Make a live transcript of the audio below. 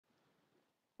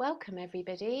Welcome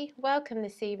everybody, welcome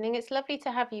this evening. It's lovely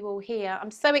to have you all here. I'm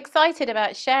so excited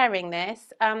about sharing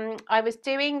this. I was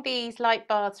doing these light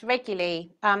baths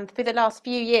regularly for the last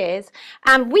few years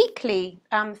and weekly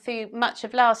through much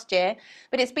of last year,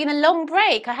 but it's been a long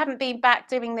break. I haven't been back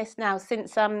doing this now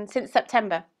since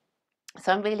September.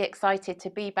 So I'm really excited to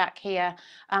be back here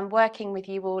working with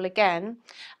you all again.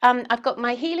 I've got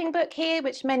my healing book here,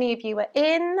 which many of you are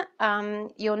in.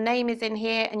 Your name is in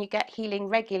here and you get healing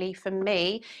regularly from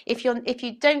me. If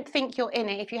you don't think you're in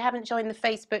it, if you haven't joined the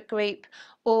Facebook group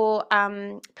or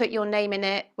put your name in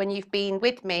it when you've been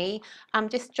with me,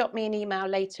 just drop me an email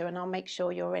later and I'll make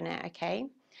sure you're in it, okay?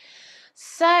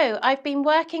 So I've been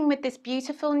working with this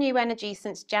beautiful new energy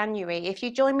since January. If you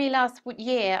joined me last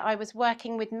year, I was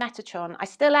working with Metatron. I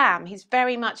still am. He's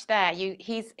very much there.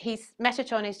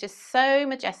 Metatron is just so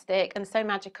majestic and so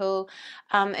magical,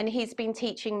 and he's been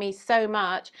teaching me so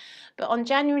much. But on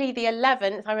January the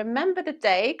 11th, I remember the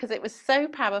day because it was so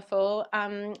powerful.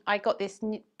 I got this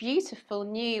beautiful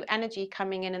new energy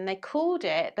coming in, and they called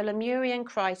it the Lemurian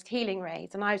Christ Healing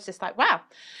Rays, and I was just like, wow.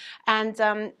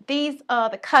 And these are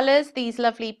the colours, these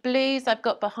lovely blues I've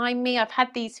got behind me. I've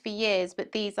had these for years,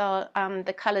 but these are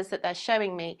the colours that they're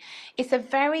showing me. It's a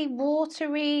very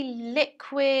watery,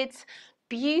 liquid,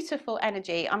 beautiful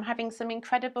energy. I'm having some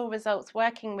incredible results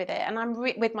working with it, and I'm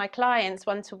with my clients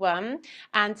one-to-one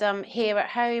and here at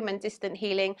home and distant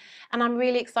healing, and I'm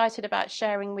really excited about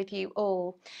sharing with you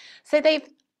all. So they've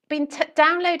been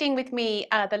downloading with me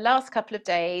the last couple of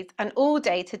days and all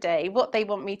day today what they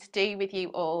want me to do with you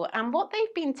all, and what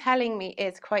they've been telling me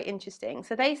is quite interesting.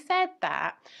 So they said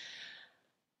that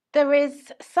there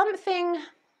is something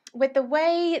with the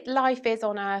way life is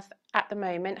on earth at the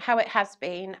moment, how it has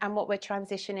been and what we're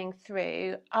transitioning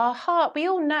through. Our heart, we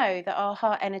all know that our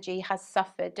heart energy has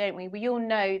suffered, don't we? We all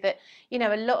know that, you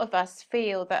know, a lot of us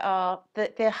feel that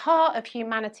the heart of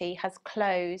humanity has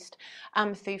closed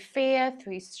through fear,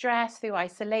 through stress, through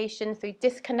isolation, through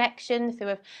disconnection, through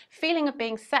a feeling of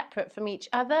being separate from each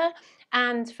other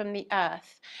and from the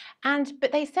earth.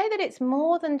 But they say that it's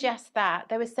more than just that.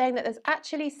 They were saying that there's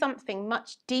actually something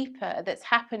much deeper that's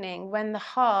happening when the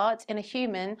heart in a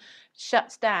human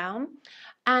shuts down.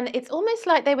 And it's almost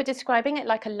like they were describing it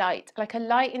like a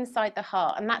light inside the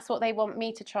heart. And that's what they want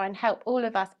me to try and help all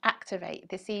of us activate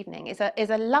this evening, is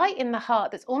a light in the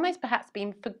heart that's almost perhaps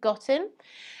been forgotten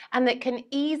and that can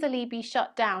easily be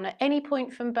shut down at any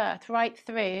point from birth right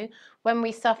through when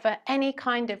we suffer any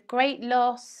kind of great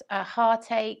loss, a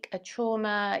heartache, a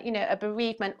trauma, you know, a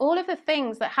bereavement, all of the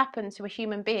things that happen to a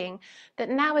human being that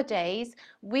nowadays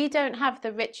we don't have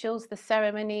the rituals, the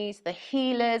ceremonies, the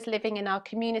healers living in our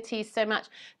communities so much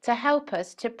to help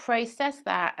us to process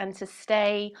that and to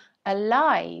stay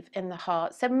alive in the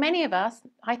heart. So many of us,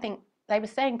 I think they were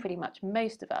saying pretty much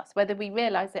most of us, whether we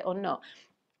realize it or not,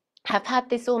 have had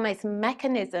this almost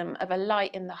mechanism of a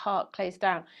light in the heart closed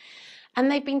down. And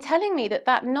they've been telling me that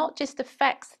that not just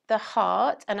affects the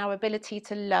heart and our ability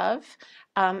to love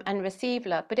and receive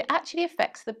love, but it actually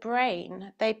affects the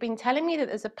brain. They've been telling me that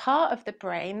there's a part of the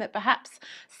brain that perhaps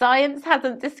science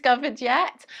hasn't discovered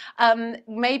yet,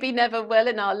 maybe never will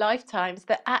in our lifetimes,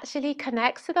 that actually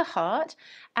connects to the heart,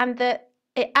 and that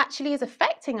it actually is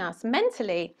affecting us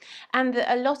mentally, and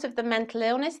that a lot of the mental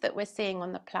illness that we're seeing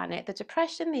on the planet, the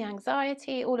depression, the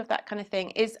anxiety, all of that kind of thing,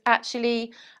 is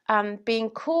actually being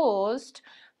caused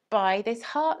by this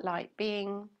heart light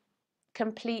being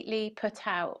completely put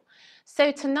out.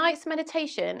 So tonight's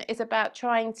meditation is about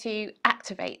trying to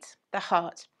activate the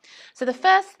heart. So the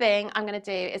first thing I'm going to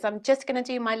do is I'm just going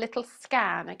to do my little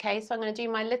scan, okay? So I'm going to do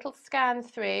my little scan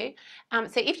through.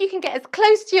 So if you can get as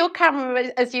close to your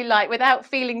camera as you like without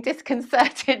feeling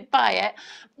disconcerted by it,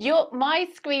 my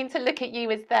screen to look at you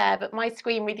is there, but my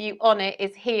screen with you on it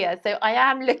is here. So I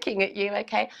am looking at you,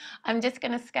 okay? I'm just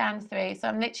going to scan through. So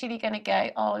I'm literally going to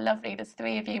go, oh, lovely, there's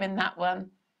 3 of you in that one.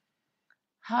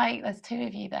 Hi, there's 2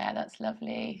 of you there. That's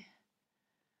lovely.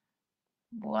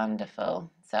 Wonderful.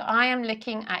 So I am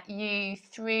looking at you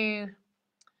through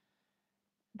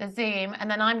the Zoom,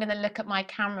 and then I'm going to look at my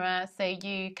camera so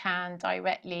you can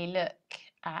directly look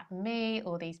at me,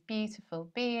 all these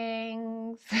beautiful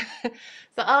beings. So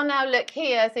I'll now look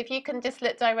here. So if you can just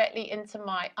look directly into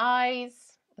my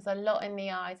eyes. There's a lot in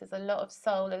the eyes. There's a lot of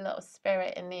soul, a lot of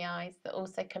spirit in the eyes that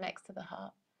also connects to the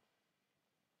heart.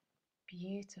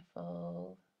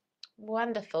 Beautiful.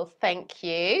 Wonderful, thank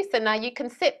you. So now you can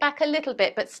sit back a little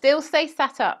bit, but still stay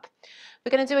sat up. We're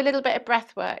going to do a little bit of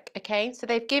breath work, okay? So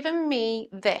they've given me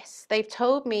this. They've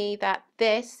told me that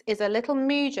this is a little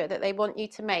mudra that they want you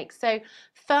to make. So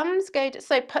thumbs go to,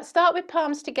 so start with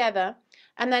palms together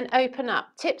and then open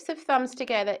up. Tips of thumbs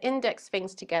together, index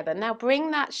fingers together. Now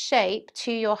bring that shape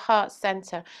to your heart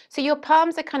center. So your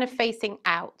palms are kind of facing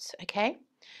out, okay?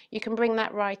 You can bring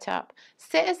that right up.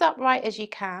 Sit as upright as you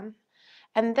can,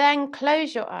 and then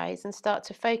close your eyes and start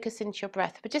to focus into your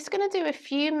breath. We're just going to do a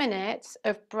few minutes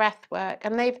of breath work,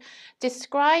 and they've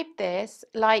described this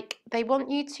like they want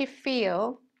you to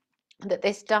feel that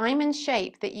this diamond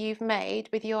shape that you've made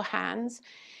with your hands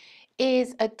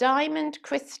is a diamond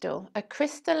crystal, a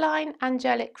crystalline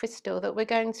angelic crystal that we're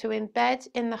going to embed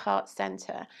in the heart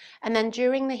center. And then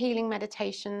during the healing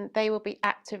meditation, they will be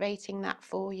activating that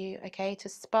for you, okay, to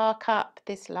spark up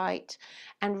this light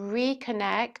and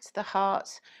reconnect the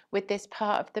heart with this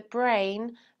part of the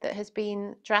brain that has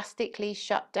been drastically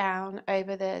shut down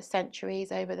over the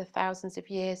centuries, over the thousands of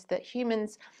years that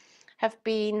humans have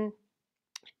been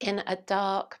in a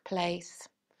dark place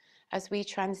as we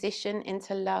transition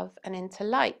into love and into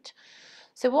light.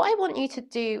 So what I want you to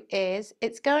do is,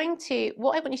 what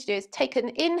I want you to do is take an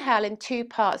inhale in two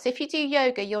parts. If you do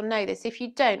yoga, you'll know this. If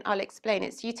you don't, I'll explain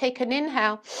it. So you take an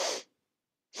inhale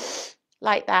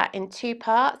like that in two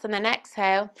parts, and then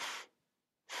exhale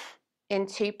in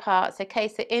two parts. Okay,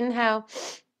 so inhale,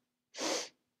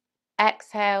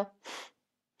 exhale.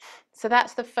 So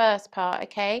that's the first part,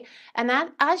 okay? And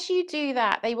then as you do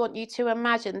that, they want you to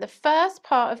imagine the first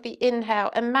part of the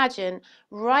inhale, imagine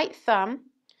right thumb,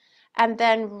 and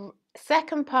then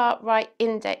second part, right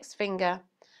index finger.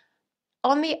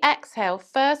 On the exhale,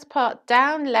 first part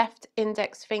down left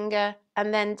index finger,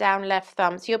 and then down left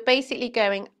thumb. So you're basically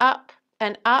going up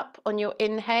and up on your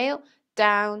inhale,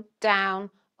 down, down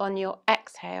on your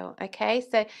exhale, okay?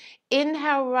 So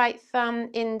inhale, right thumb,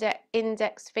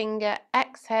 index finger,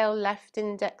 exhale, left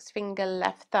index finger,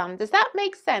 left thumb. Does that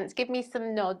make sense? Give me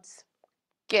some nods.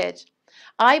 Good.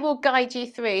 I will guide you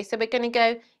through. So we're going to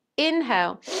go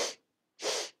inhale,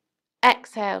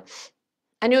 exhale,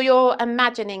 and you're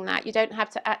imagining that. You don't have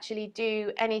to actually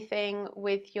do anything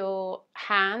with your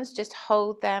hands, just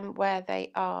hold them where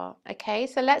they are, okay?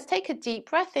 So let's take a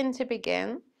deep breath in to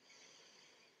begin,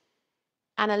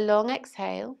 and a long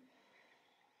exhale.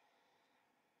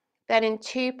 Then in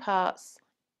two parts,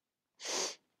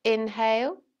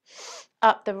 inhale,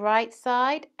 up the right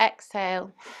side,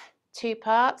 exhale, two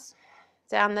parts,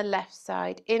 down the left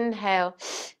side, inhale,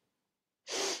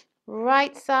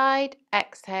 right side,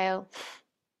 exhale,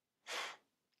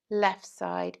 left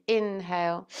side,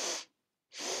 inhale,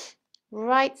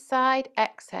 right side,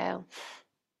 exhale,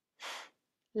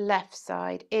 left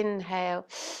side, inhale,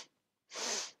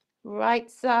 right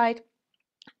side,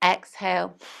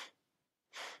 exhale,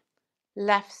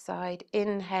 left side,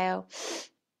 inhale,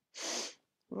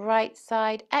 right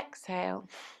side, exhale,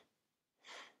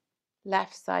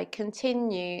 left side.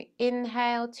 Continue.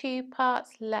 Inhale, two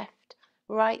parts, left,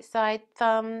 right side,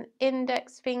 thumb,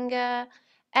 index finger.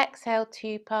 Exhale,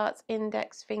 two parts,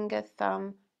 index finger,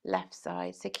 thumb, left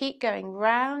side. So keep going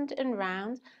round and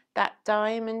round that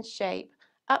diamond shape,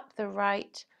 up the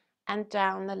right and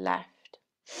down the left.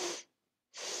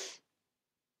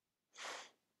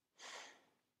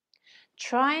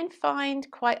 Try and find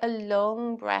quite a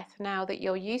long breath now that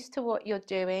you're used to what you're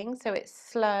doing. So it's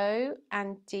slow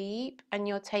and deep, and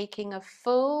you're taking a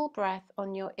full breath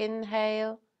on your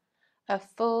inhale, a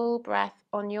full breath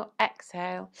on your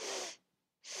exhale.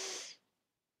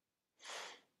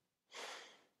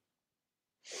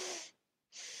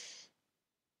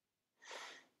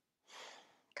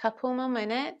 Couple more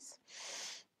minutes.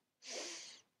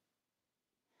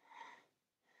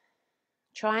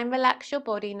 Try and relax your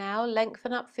body now,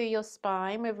 lengthen up through your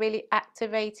spine. We're really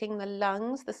activating the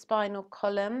lungs, the spinal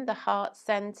column, the heart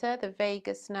center, the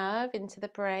vagus nerve into the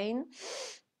brain.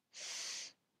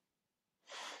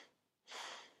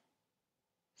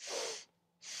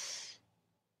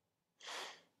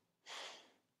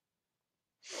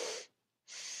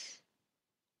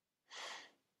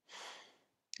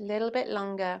 A little bit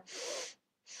longer.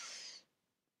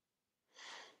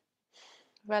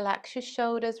 Relax your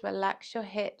shoulders, relax your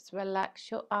hips, relax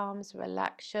your arms,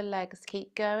 relax your legs.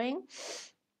 Keep going.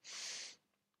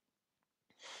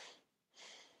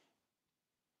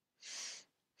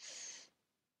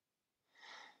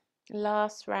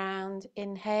 Last round.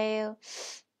 Inhale.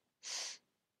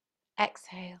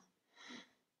 Exhale.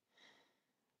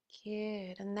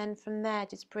 Good. And then from there,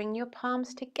 just bring your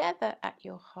palms together at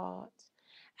your heart.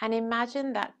 And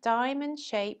imagine that diamond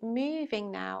shape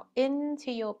moving now into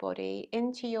your body,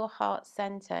 into your heart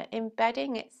center,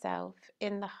 embedding itself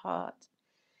in the heart.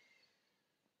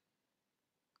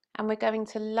 And we're going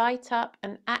to light up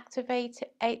and activate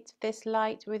this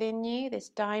light within you, this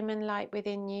diamond light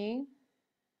within you.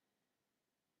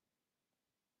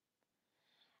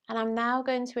 And I'm now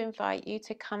going to invite you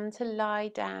to come to lie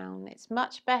down. It's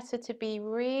much better to be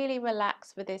really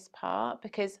relaxed for this part,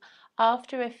 because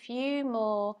after a few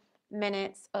more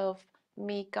minutes of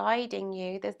me guiding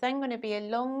you, there's then going to be a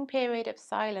long period of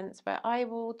silence where I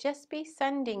will just be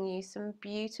sending you some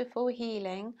beautiful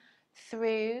healing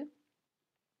through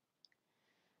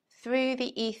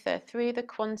the ether, through the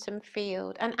quantum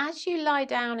field. And as you lie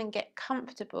down and get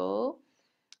comfortable,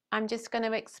 I'm just going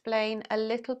to explain a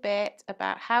little bit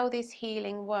about how this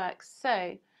healing works.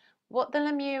 So, what the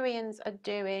Lemurians are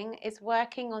doing is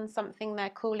working on something they're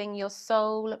calling your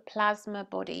soul plasma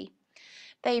body.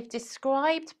 They've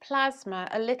described plasma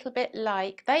a little bit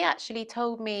like, they actually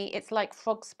told me it's like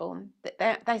frog spawn.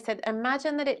 They said,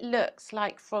 imagine that it looks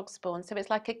like frog spawn. So it's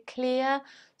like a clear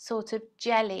sort of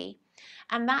jelly.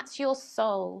 And that's your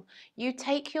soul. You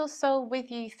take your soul with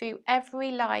you through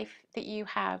every life that you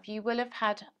have. You will have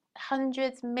had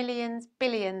hundreds, millions,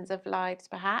 billions of lives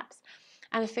perhaps.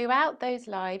 And throughout those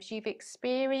lives, you've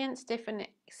experienced different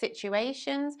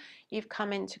situations. You've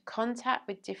come into contact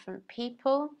with different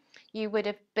people. You would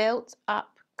have built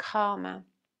up karma.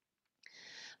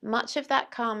 Much of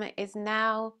that karma is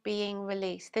now being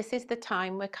released. This is the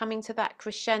time we're coming to that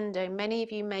crescendo. Many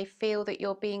of you may feel that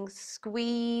you're being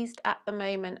squeezed at the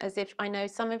moment, as if, I know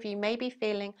some of you may be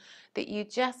feeling that you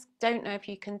just don't know if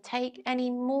you can take any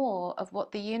more of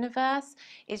what the universe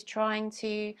is trying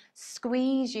to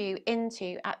squeeze you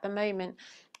into at the moment.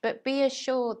 But be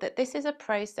assured that this is a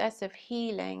process of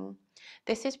healing.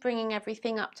 This is bringing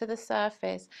everything up to the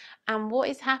surface. And what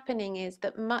is happening is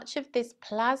that much of this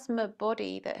plasma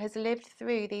body that has lived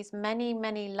through these many,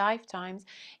 many lifetimes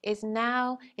is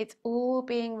now, it's all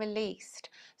being released.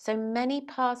 So many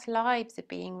past lives are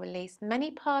being released,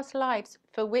 many past lives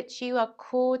for which you are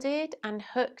corded and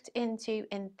hooked into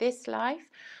in this life,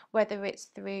 whether it's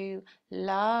through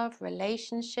love,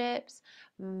 relationships,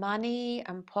 money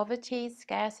and poverty,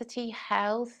 scarcity,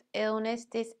 health, illness,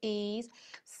 disease,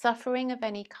 suffering of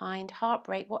any kind,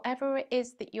 heartbreak, whatever it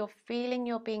is that you're feeling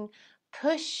you're being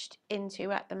pushed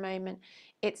into at the moment,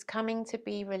 it's coming to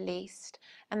be released.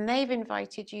 And they've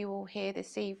invited you all here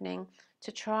this evening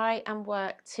to try and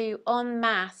work to en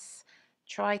masse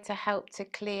try to help to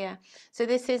clear. So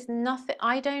this is nothing,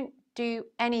 I don't do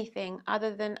anything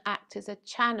other than act as a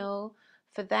channel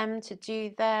for them to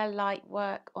do their light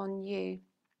work on you.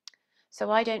 So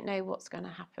I don't know what's going to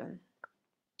happen.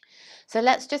 So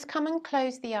let's just come and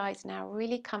close the eyes now,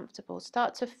 really comfortable.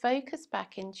 Start to focus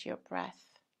back into your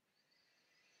breath.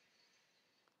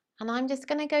 And I'm just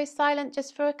going to go silent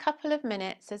just for a couple of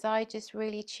minutes as I just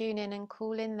really tune in and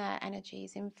call in their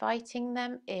energies, inviting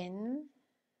them in.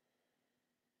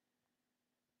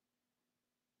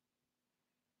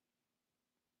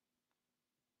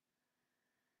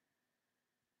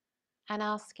 And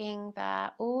asking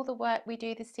that all the work we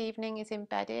do this evening is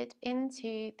embedded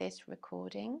into this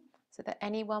recording so that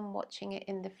anyone watching it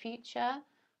in the future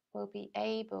will be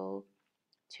able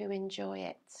to enjoy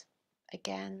it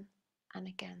again and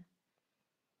again.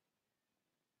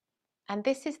 And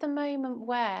this is the moment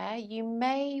where you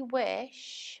may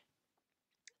wish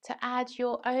to add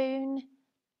your own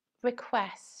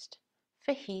request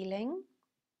for healing,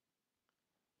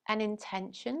 an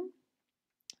intention,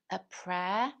 a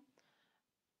prayer,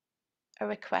 a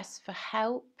request for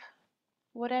help,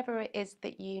 whatever it is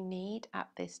that you need at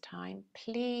this time.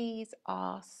 Please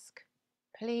ask.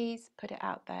 Please put it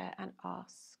out there and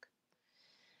ask.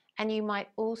 And you might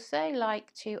also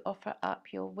like to offer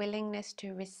up your willingness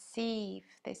to receive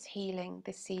this healing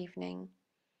this evening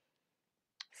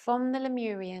from the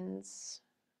Lemurians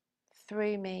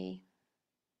through me.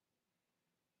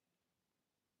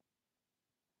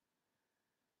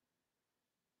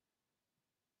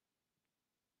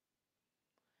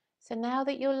 So now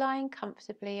that you're lying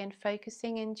comfortably and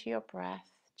focusing into your breath,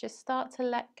 just start to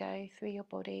let go through your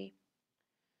body.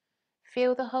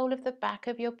 Feel the whole of the back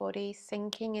of your body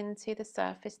sinking into the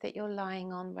surface that you're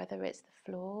lying on, whether it's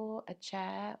the floor, a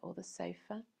chair, or the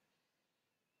sofa.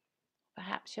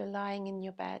 Perhaps you're lying in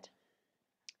your bed.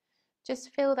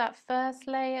 Just feel that first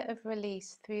layer of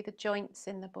release through the joints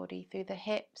in the body, through the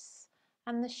hips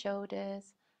and the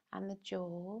shoulders and the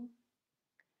jaw,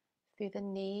 through the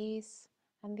knees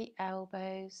and the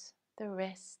elbows, the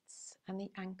wrists and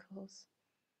the ankles.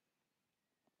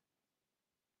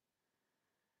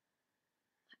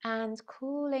 And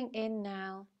calling in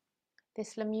now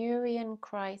this Lemurian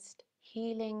Christ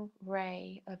Healing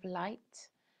Ray of light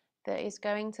that is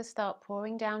going to start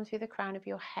pouring down through the crown of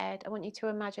your head. I want you to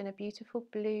imagine a beautiful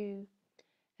blue,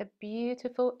 a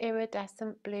beautiful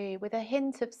iridescent blue with a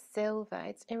hint of silver.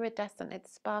 It's iridescent,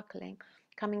 it's sparkling,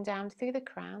 coming down through the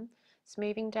crown. It's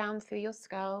moving down through your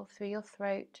skull, through your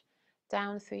throat,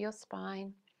 down through your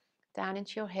spine, down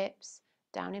into your hips,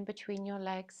 down in between your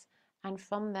legs, and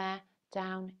from there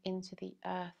down into the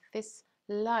earth. This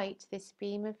light, this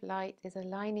beam of light, is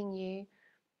aligning you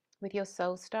with your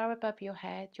soul star above your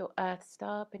head, your earth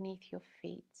star beneath your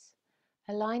feet,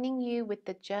 aligning you with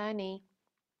the journey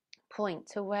point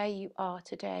to where you are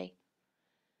today.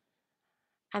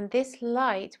 And this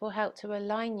light will help to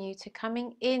align you to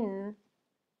coming in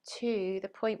to the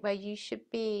point where you should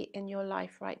be in your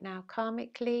life right now,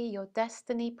 karmically, your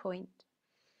destiny point.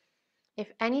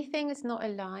 If anything is not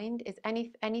aligned,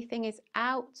 anything is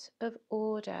out of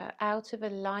order, out of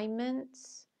alignment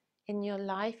in your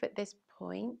life at this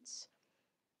point,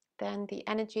 then the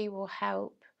energy will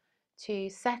help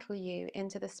to settle you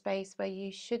into the space where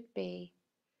you should be.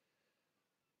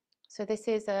 So this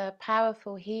is a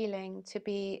powerful healing to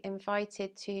be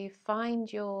invited to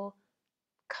find your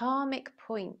karmic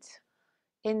point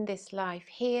in this life,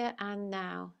 here and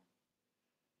now.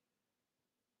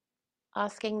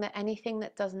 Asking that anything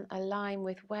that doesn't align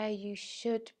with where you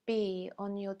should be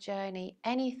on your journey,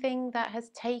 anything that has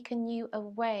taken you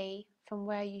away from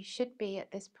where you should be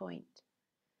at this point,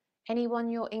 anyone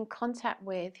you're in contact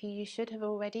with who you should have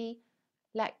already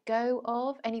let go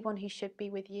of, anyone who should be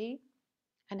with you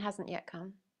and hasn't yet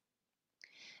come.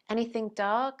 Anything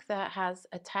dark that has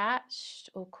attached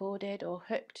or corded or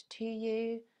hooked to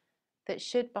you that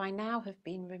should by now have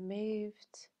been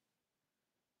removed.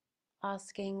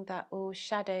 Asking that all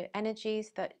shadow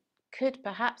energies that could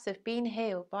perhaps have been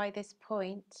healed by this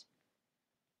point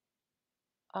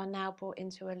are now brought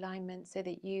into alignment so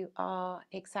that you are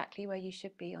exactly where you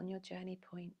should be on your journey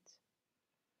point.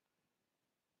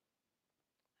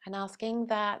 And asking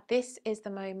that this is the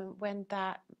moment when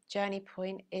that journey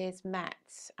point is met,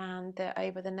 and that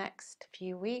over the next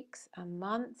few weeks and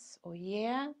months or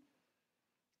year,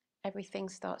 everything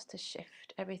starts to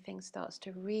shift, everything starts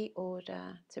to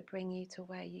reorder to bring you to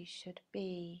where you should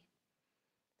be,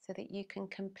 so that you can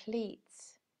complete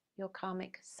your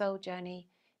karmic soul journey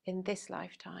in this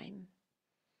lifetime,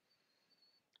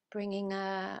 bringing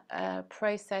a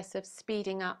process of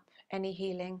speeding up any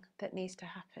healing that needs to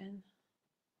happen.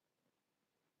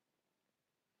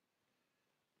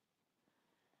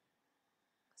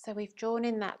 So we've drawn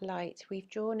in that light, we've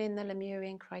drawn in the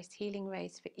Lemurian Christ Healing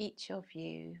Rays for each of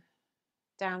you,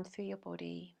 down through your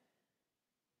body.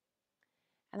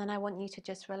 And then I want you to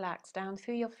just relax down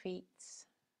through your feet,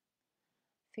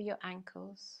 through your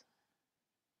ankles,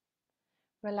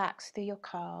 relax through your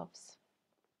calves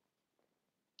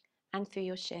and through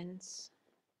your shins.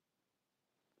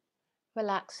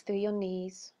 Relax through your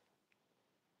knees,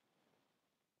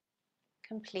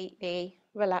 completely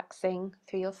relaxing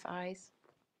through your thighs,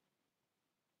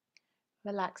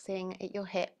 relaxing at your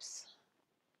hips,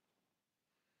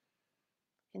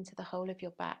 into the whole of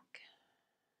your back,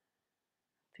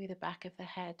 through the back of the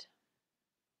head,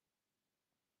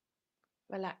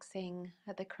 relaxing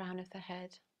at the crown of the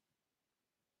head,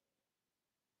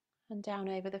 and down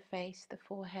over the face, the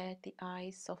forehead, the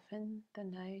eyes soften, the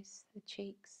nose, the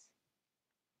cheeks,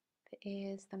 the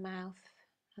ears, the mouth,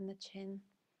 and the chin.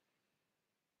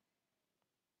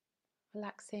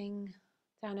 Relaxing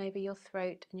down over your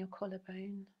throat and your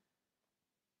collarbone,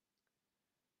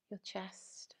 your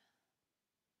chest,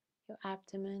 your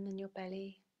abdomen and your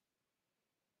belly.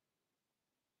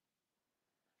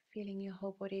 Feeling your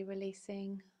whole body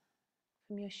releasing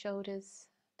from your shoulders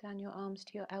down your arms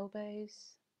to your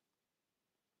elbows,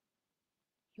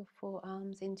 your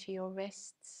forearms into your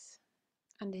wrists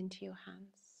and into your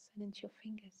hands and into your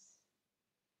fingers.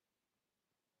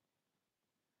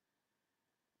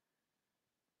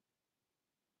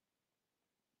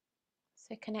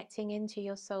 So connecting into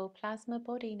your soul plasma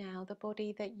body now, the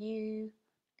body that you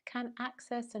can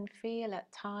access and feel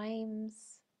at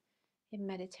times in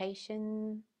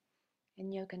meditation,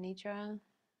 in yoga nidra,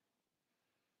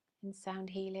 in sound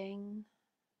healing,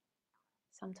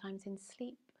 sometimes in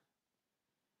sleep.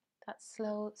 That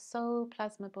slow soul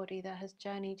plasma body that has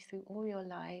journeyed through all your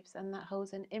lives and that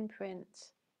holds an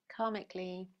imprint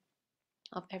karmically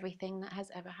of everything that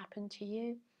has ever happened to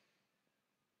you.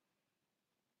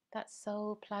 That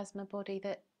soul plasma body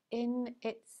that in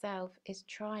itself is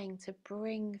trying to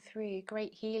bring through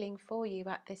great healing for you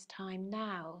at this time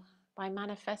now by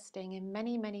manifesting in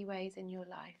many, many ways in your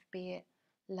life, be it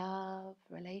love,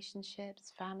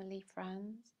 relationships, family,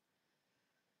 friends,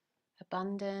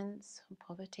 abundance,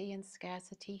 poverty and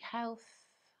scarcity, health,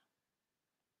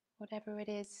 whatever it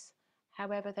is,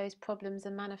 however those problems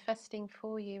are manifesting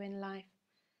for you in life,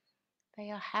 they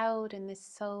are held in this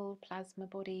soul plasma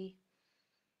body.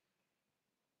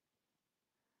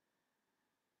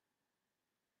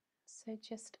 So So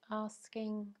just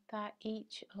asking that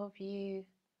each of you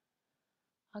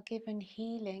are given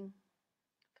healing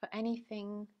for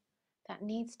anything that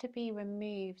needs to be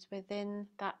removed within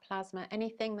that plasma,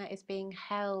 anything that is being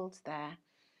held there,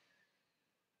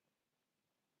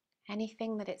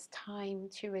 anything that it's time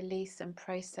to release and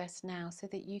process now so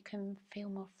that you can feel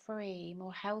more free,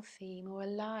 more healthy, more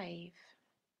alive.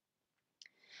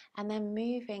 And then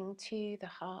moving to the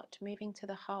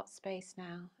heart space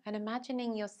now, and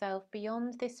imagining yourself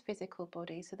beyond this physical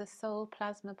body. So the soul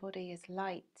plasma body is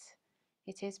light.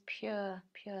 It is pure,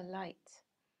 pure light.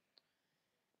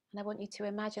 And I want you to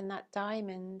imagine that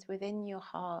diamond within your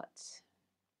heart,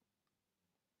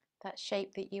 that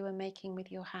shape that you were making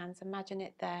with your hands. Imagine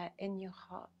it there in your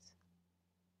heart.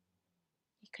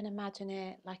 You can imagine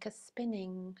it like a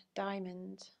spinning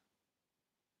diamond.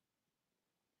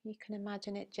 You can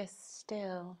imagine it just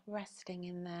still resting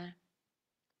in there.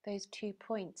 Those 2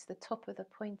 points, the top of the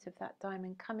point of that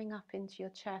diamond coming up into your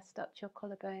chest, up to your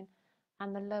collarbone,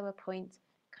 and the lower point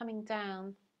coming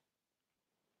down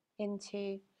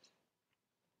into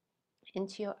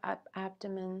your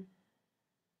abdomen.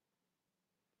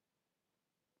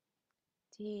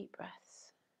 Deep breaths.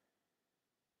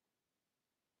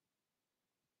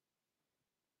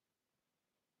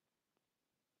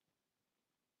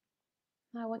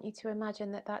 Now I want you to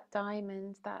imagine that that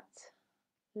diamond, that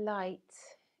light,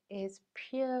 is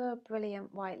pure,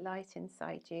 brilliant white light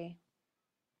inside you.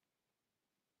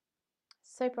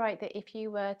 So bright that if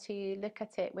you were to look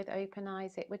at it with open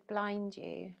eyes, it would blind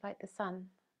you like the sun.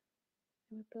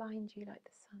 It would blind you like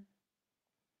the sun.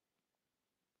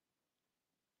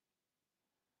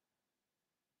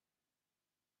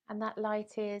 And that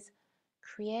light is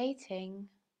creating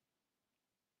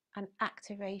an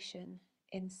activation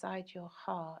inside your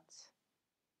heart.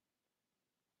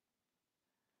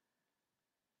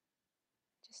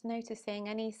 Just noticing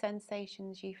any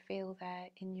sensations you feel there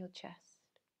in your chest.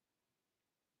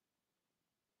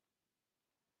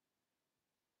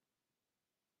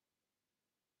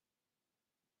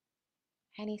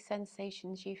 Any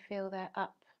sensations you feel there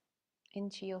up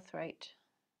into your throat.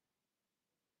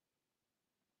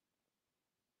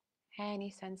 Any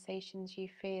sensations you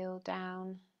feel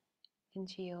down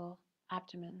into your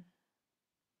abdomen.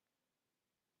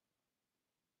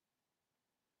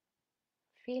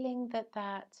 Feeling that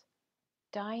that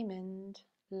diamond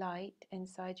light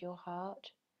inside your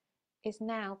heart is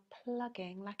now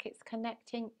plugging, like it's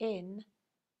connecting in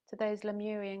to those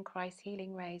Lemurian Christ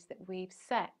Healing Rays that we've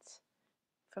set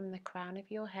from the crown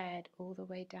of your head all the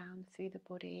way down through the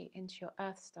body into your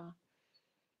Earth Star.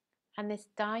 And this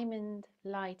diamond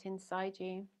light inside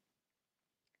you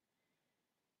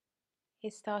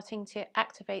is starting to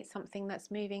activate something that's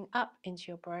moving up into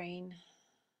your brain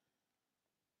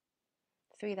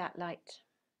through that light,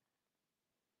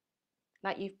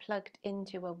 like you've plugged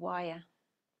into a wire.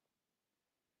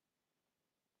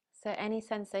 So any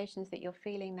sensations that you're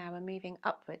feeling now are moving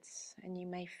upwards, and you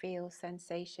may feel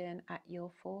sensation at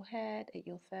your forehead, at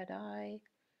your third eye,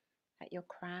 at your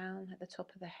crown, at the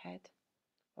top of the head,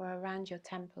 or around your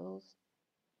temples.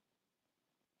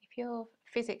 If you're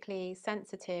physically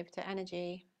sensitive to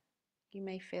energy, you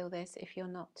may feel this. If you're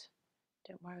not,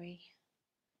 don't worry.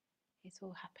 It's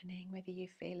all happening, whether you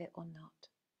feel it or not.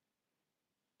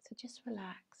 So just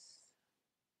relax.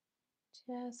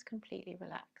 Just completely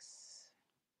relax.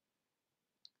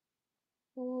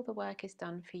 All the work is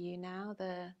done for you now.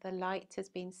 The light has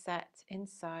been set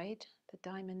inside, the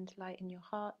diamond light in your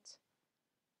heart,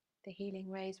 the healing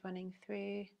rays running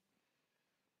through.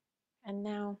 And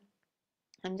now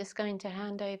I'm just going to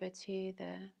hand over to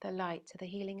the light, to the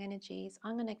healing energies.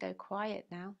 I'm going to go quiet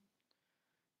now,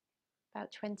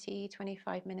 about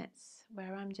 20-25 minutes,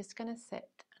 where I'm just going to sit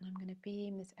and I'm going to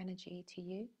beam this energy to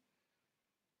you.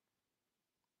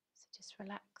 So just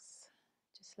relax,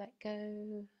 just let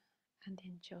go and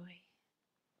enjoy.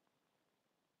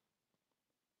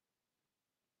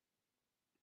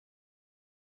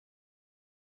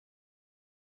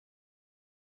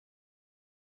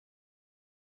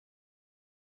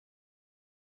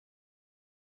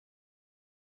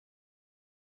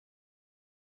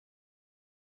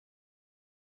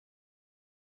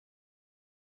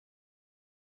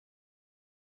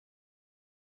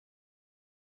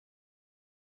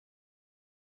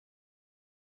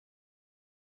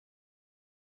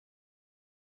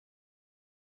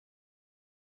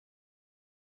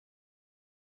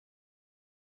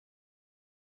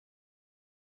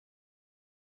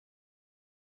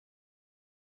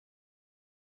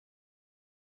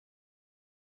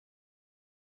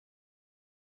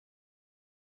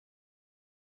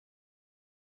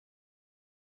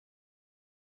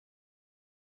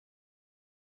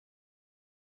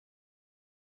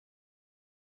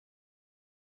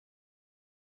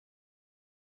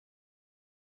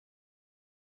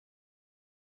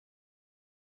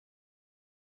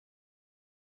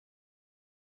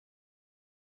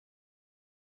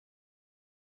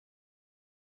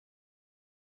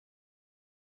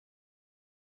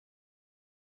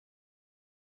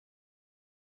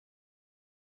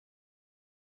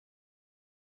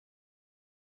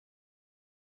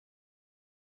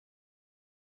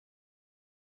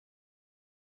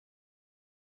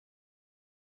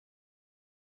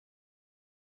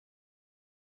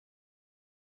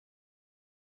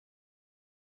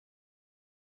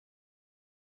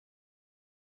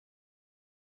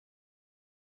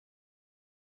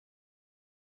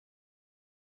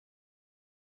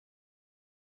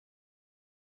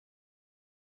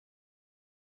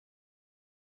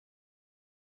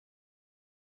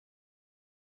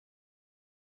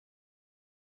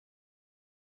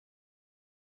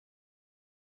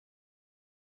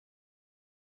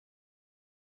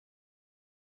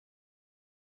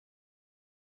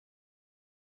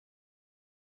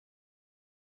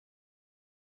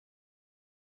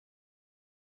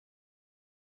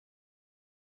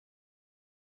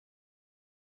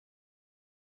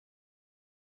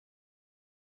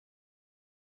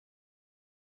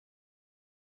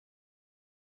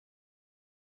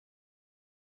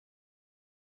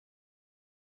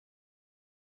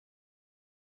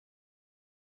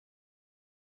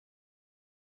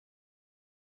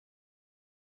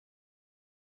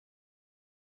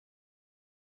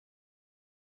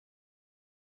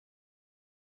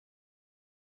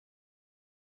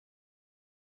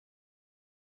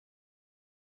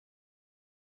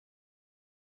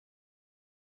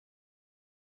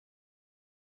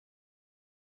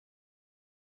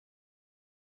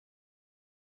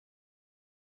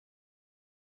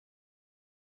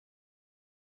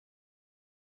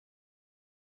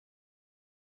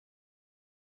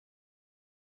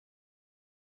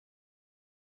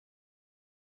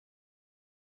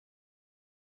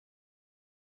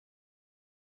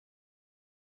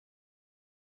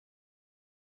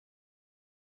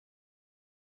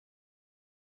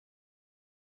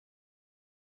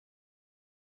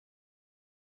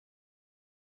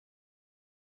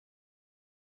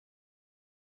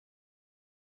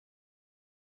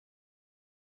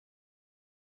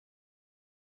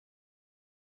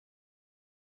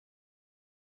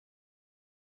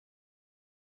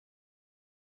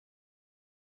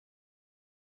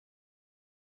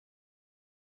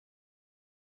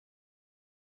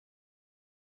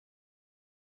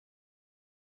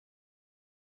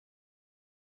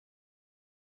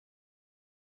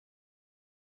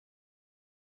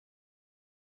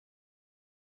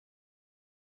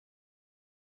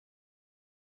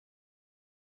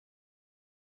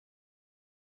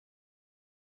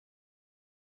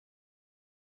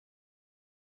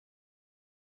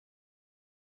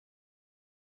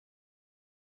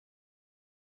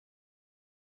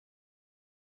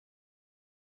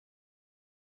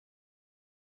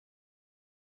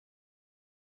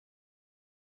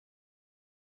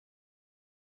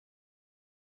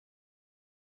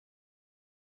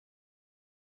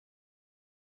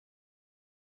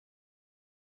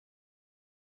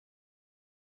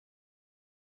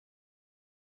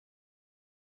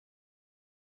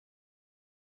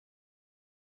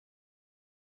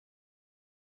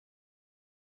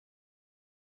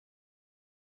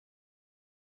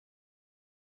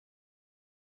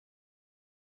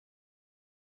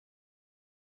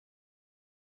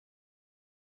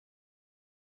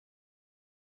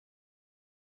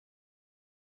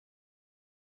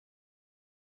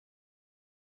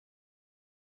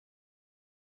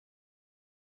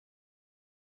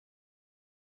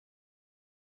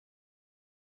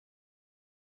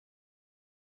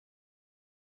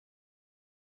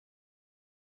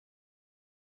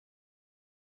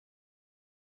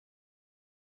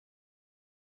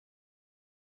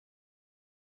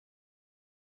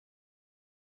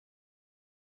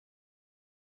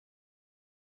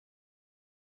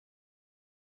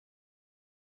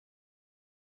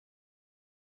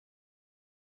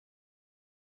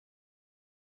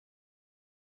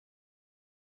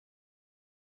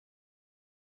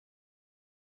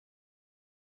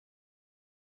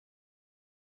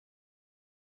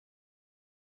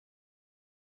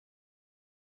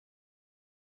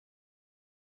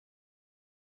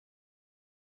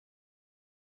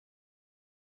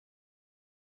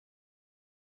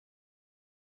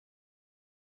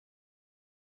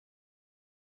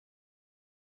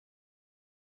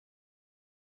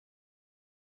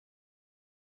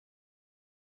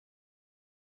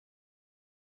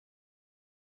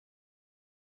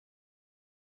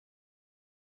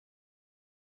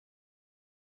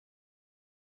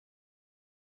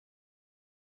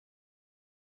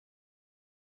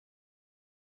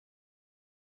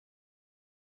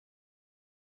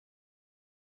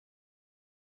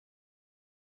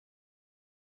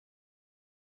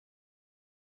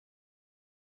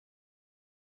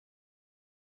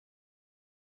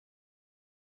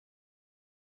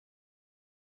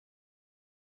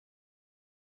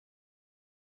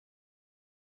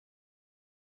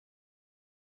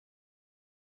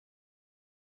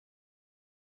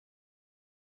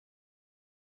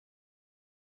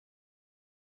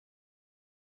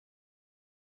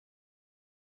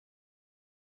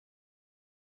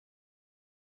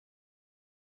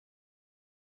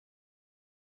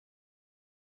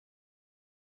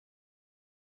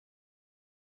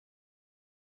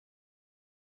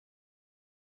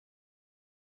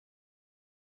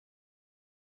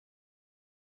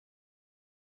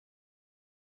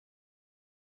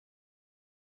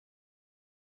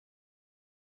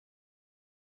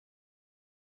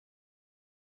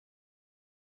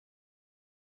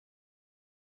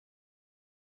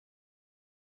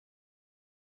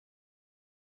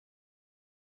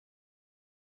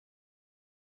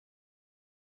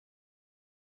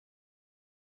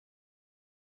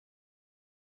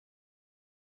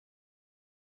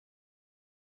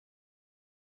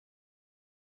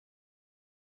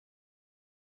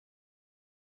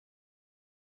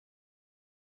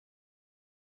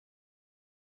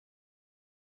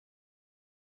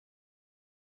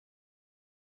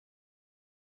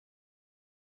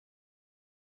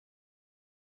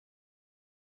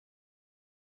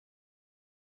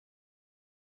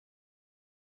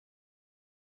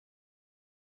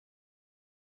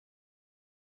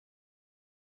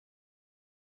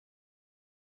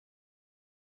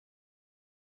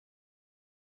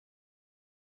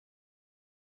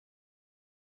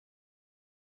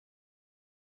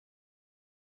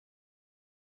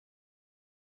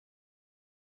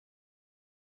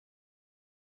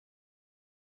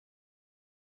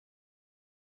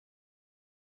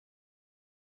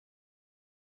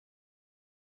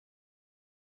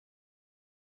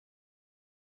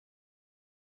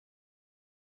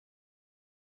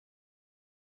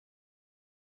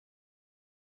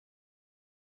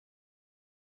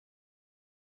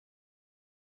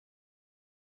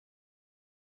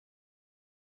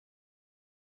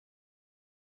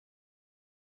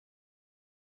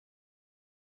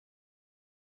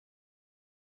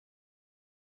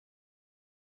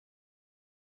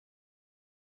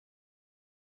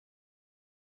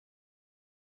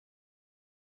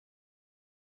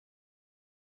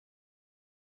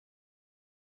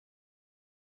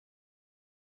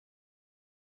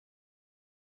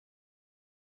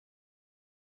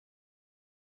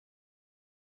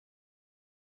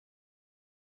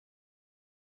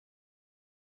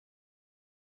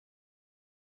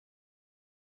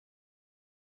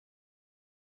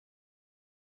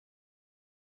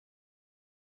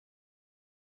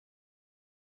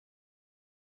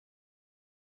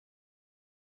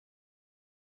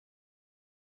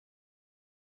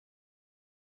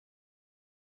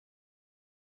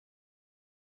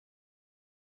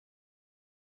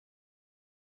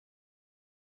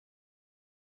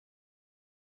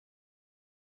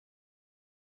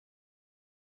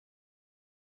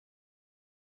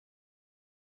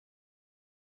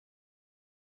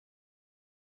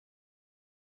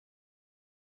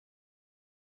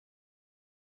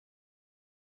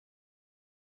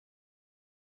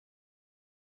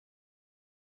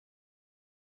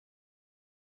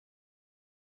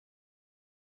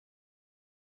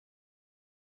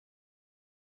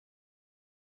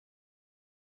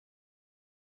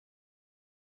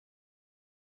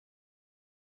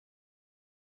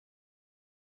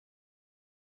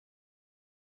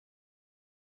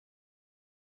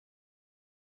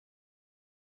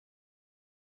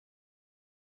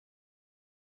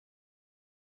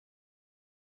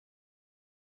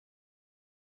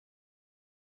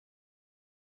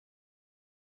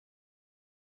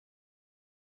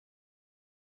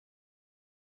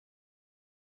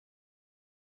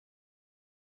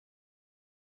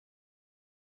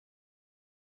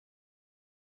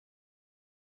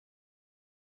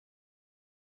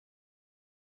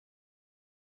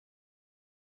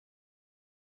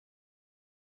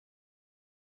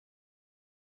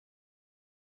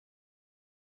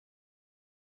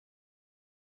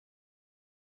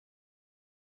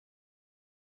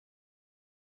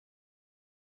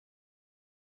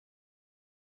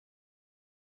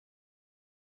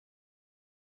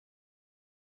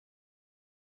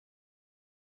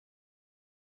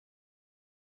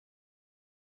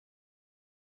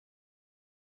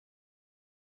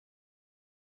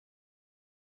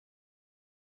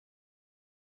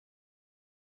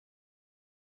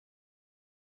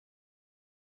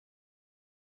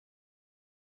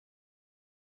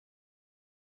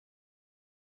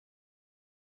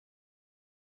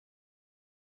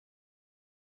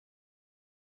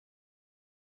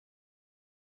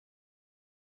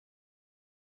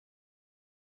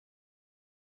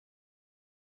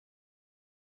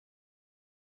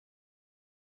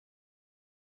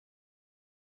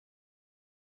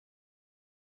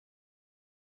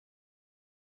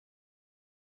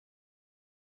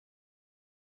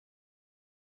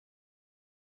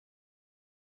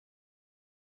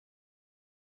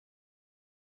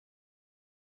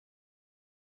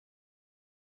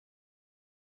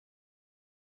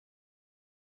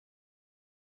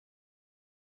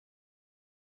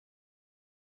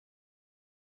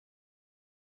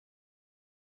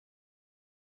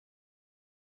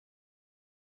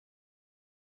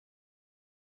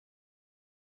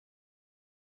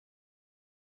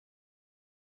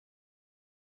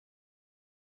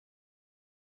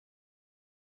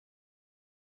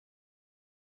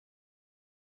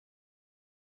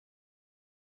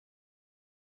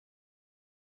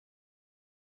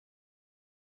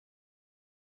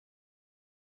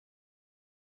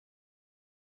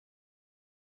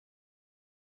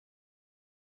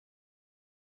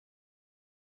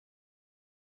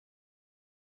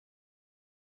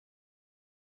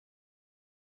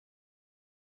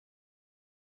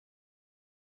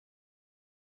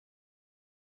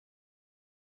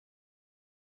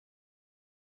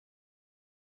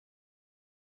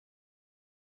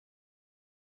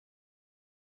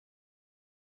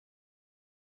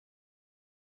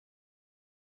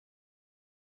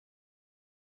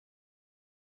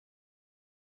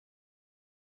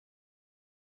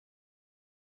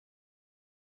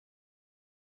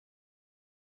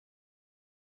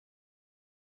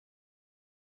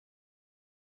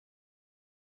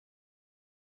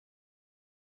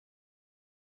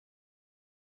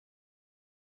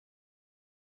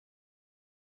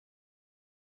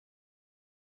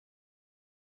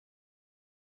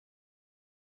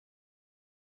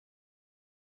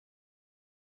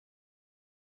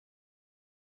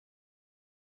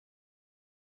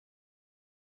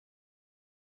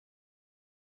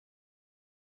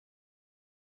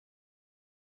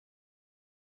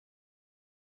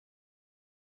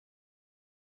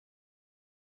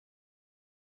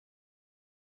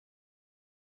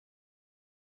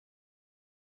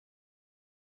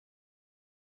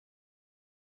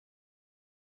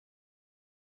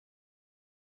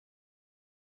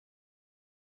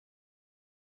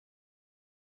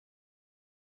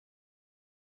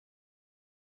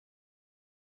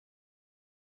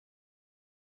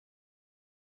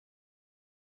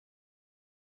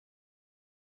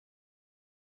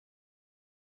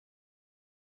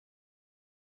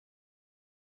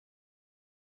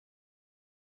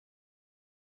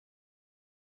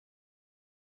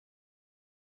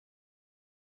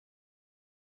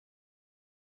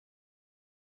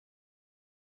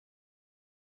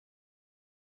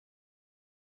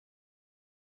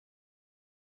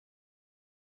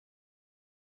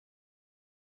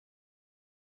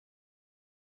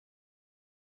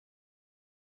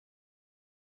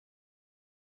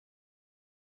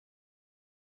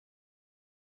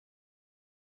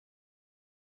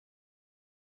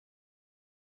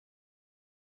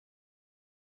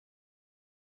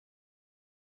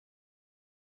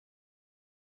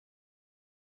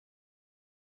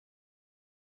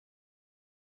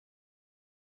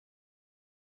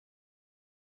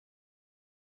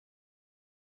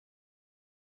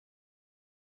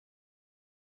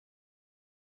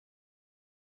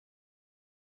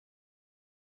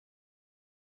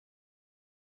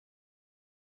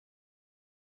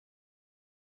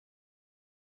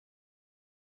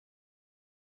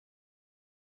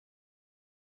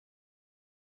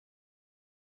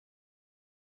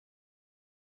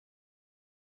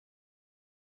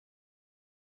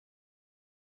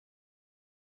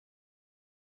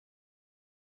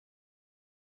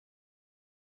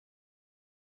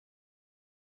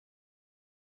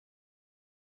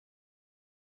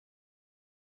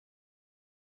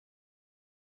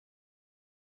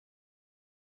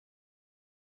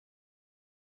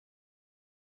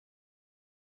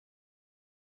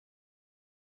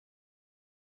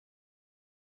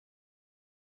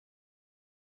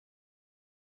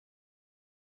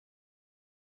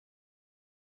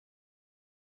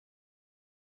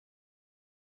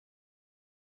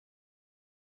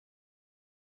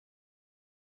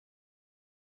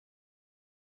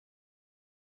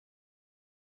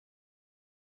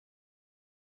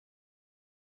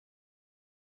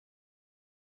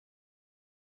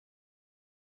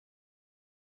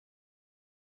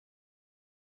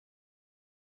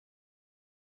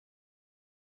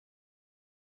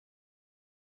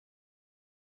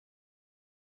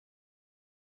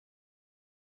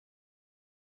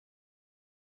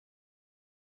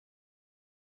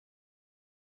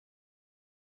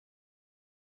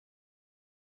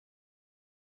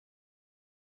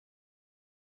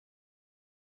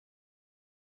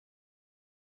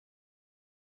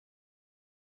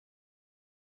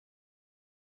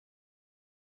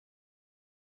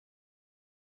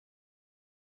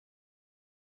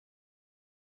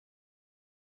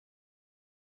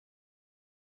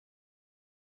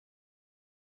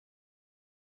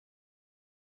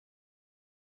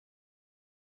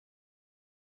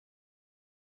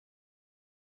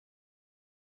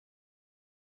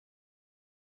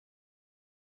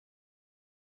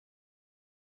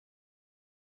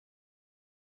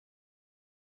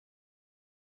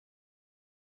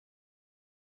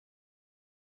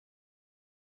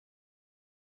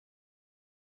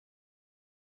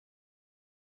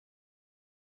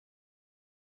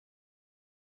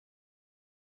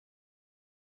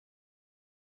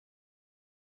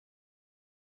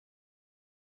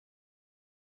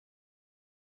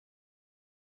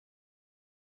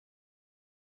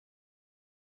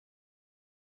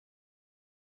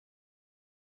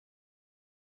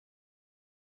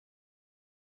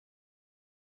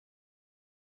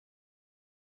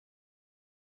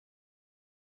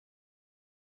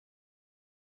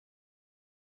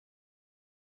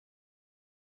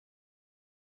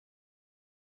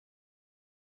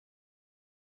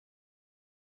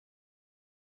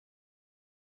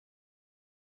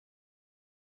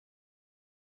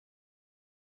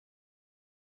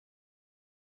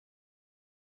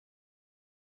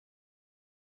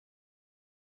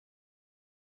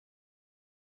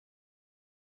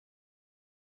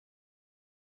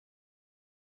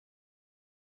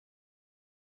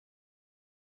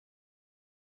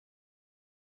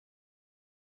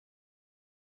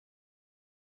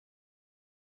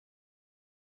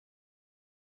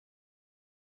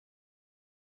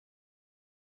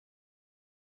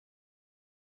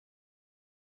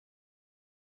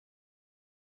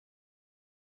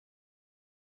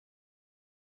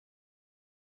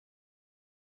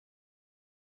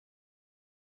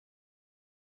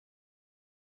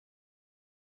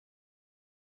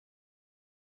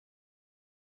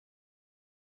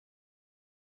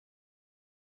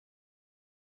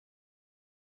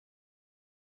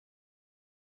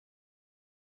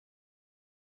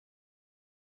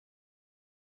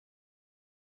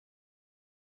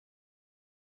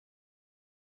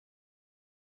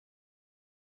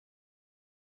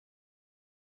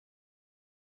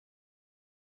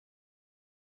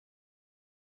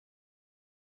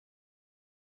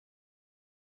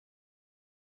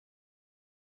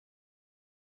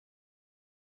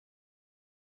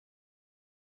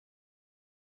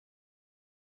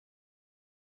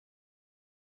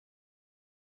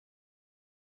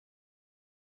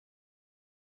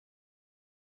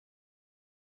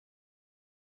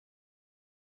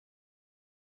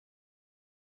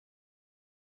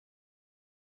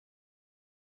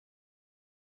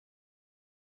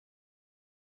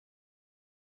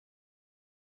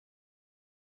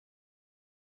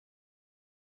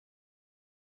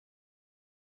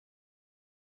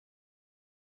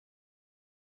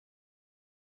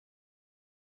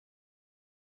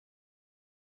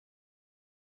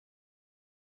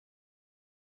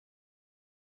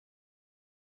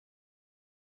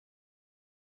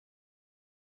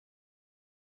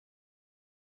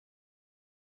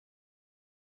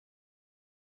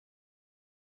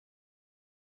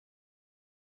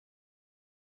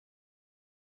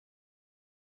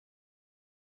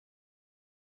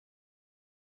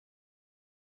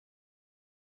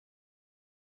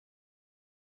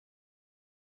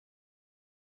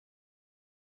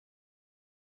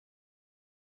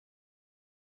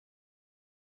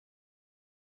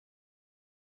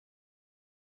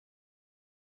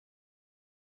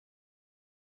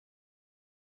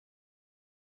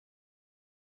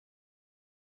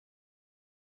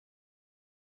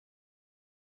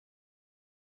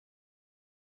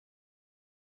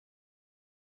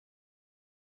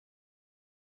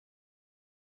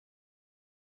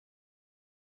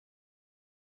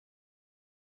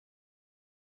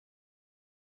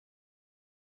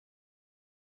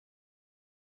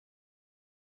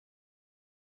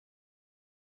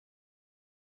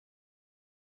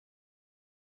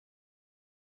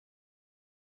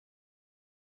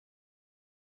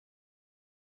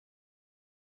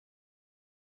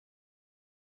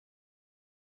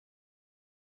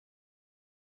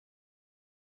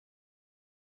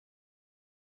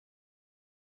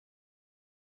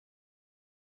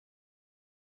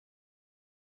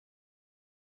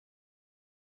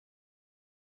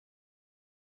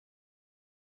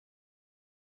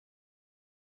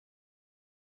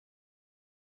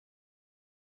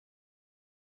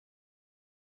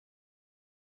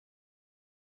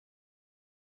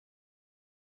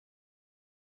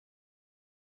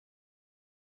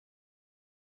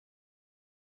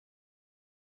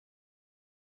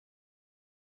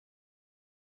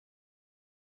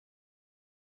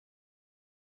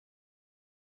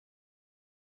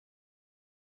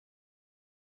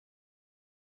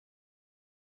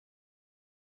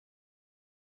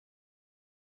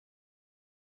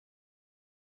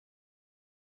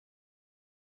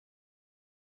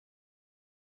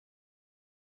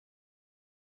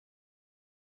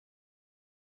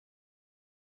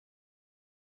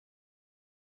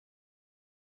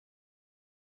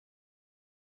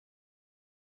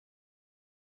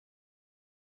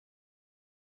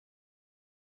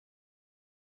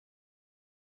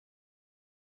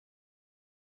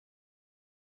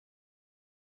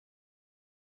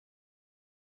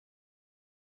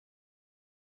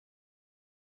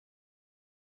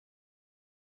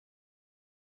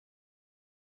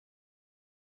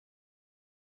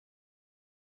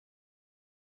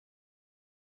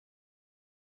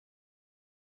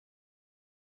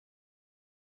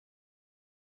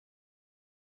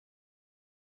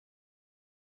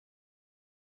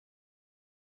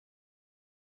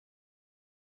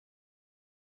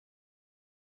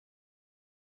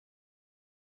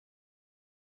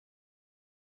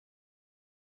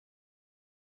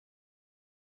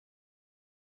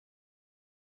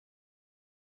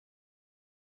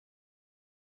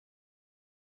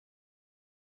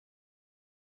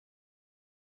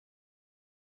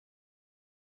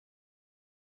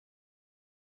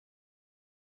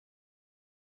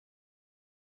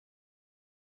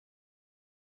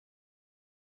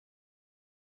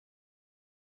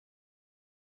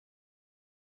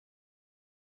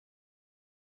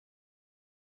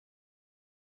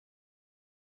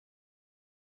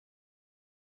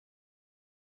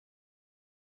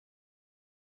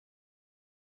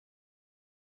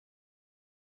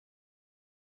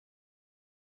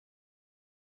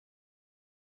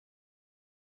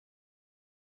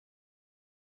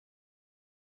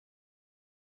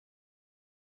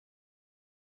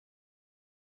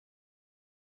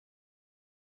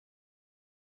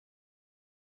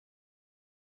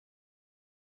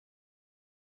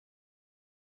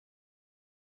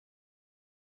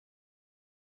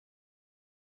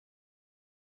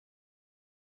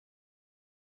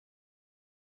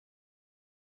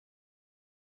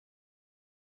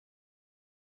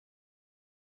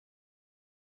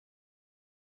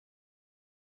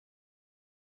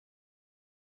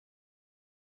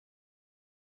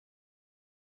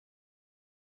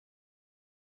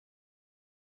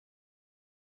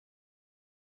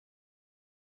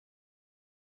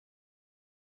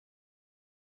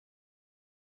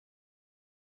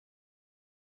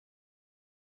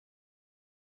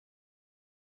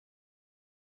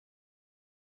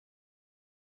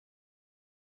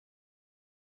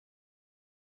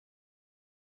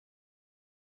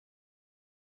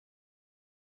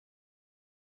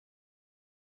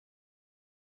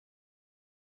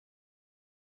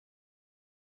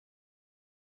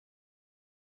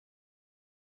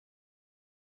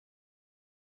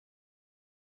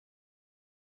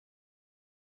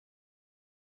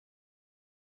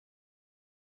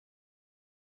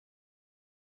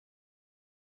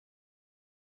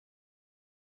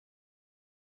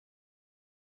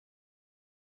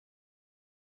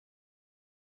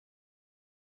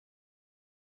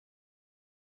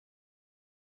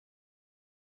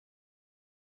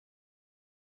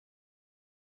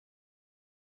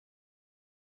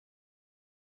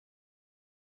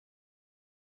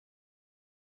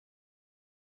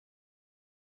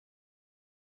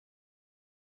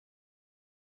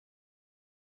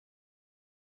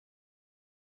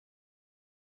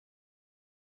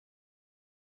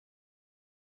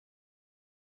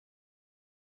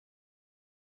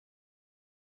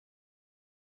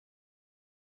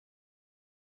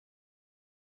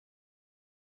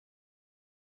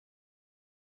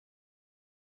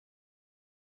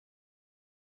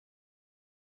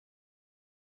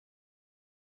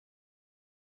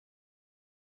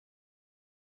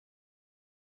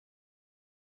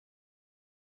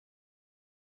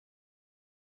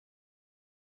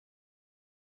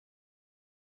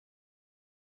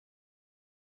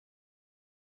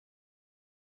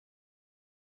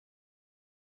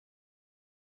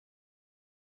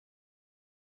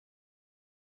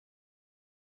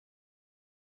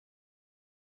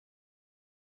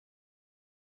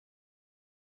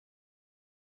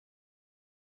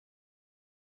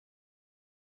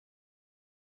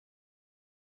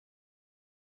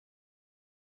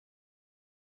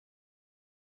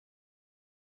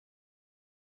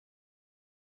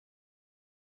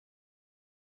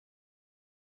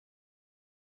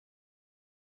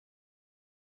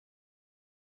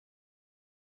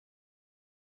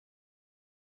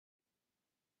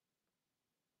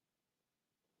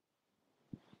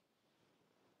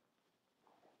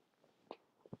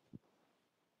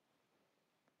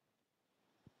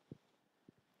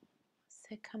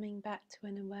 coming back to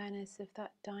an awareness of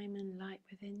that diamond light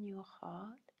within your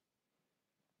heart.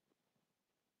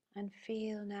 And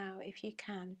feel now, if you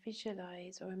can,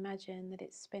 visualize or imagine that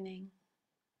it's spinning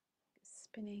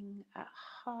at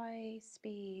high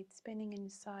speed, spinning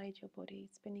inside your body,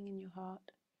 spinning in your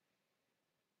heart,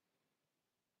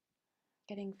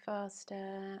 getting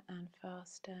faster and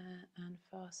faster and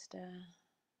faster,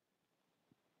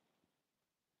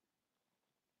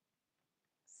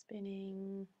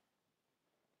 spinning.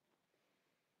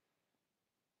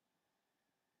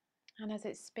 And as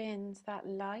it spins, that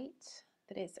light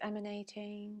that it's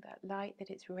emanating, that light that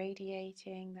it's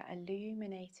radiating, that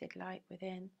illuminated light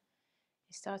within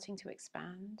is starting to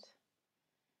expand,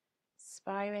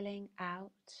 spiraling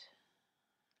out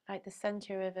like the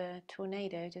center of a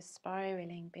tornado, just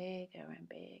spiraling bigger and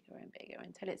bigger and bigger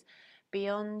until it's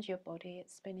beyond your body.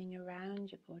 It's spinning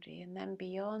around your body and then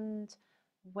beyond,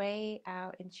 way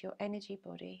out into your energy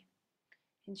body,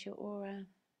 into your aura,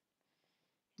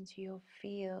 into your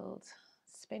field,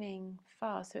 spinning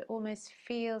fast. So it almost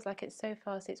feels like it's so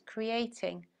fast, it's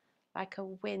creating like a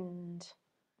wind.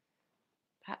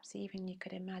 Perhaps even you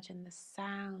could imagine the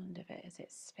sound of it as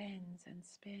it spins and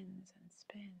spins and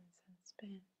spins and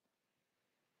spins.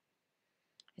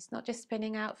 It's not just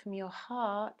spinning out from your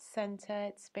heart center,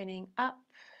 it's spinning up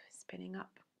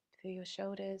through your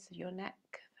shoulders, your neck,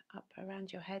 up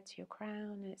around your head to your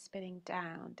crown, and it's spinning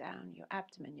down your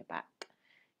abdomen, your back,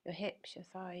 your hips, your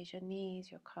thighs, your knees,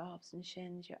 your calves and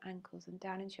shins, your ankles, and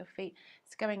down into your feet.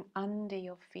 It's going under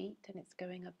your feet and it's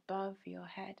going above your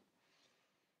head.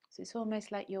 So it's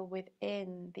almost like you're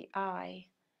within the eye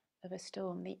of a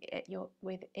storm, you're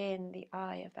within the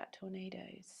eye of that tornado,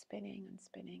 spinning and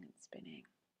spinning and spinning.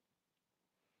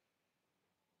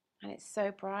 And it's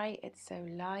so bright, it's so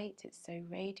light, it's so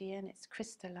radiant, it's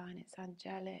crystalline, it's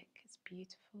angelic, it's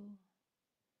beautiful.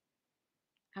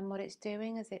 And what it's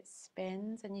doing as it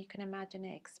spins, and you can imagine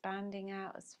it expanding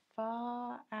out as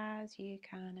far as you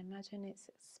can. Imagine it's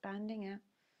expanding out.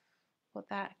 What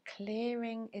that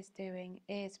clearing is doing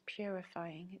is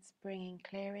purifying. It's bringing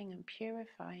clearing and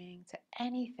purifying to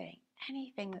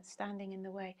anything that's standing in the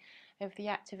way of the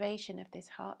activation of this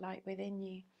heart light within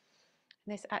you.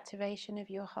 And this activation of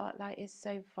your heart light is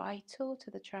so vital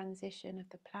to the transition of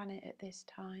the planet at this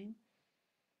time.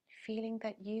 Feeling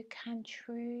that you can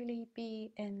truly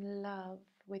be in love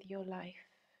with your life,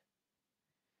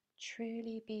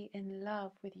 truly be in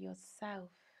love with yourself,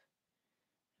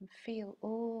 and feel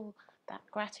all that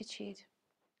gratitude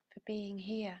for being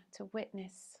here to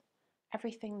witness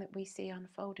everything that we see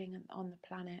unfolding on the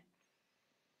planet.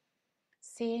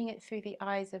 Seeing it through the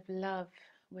eyes of love,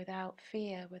 without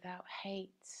fear, without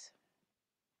hate,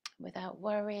 without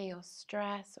worry or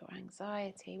stress or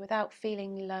anxiety, without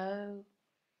feeling low.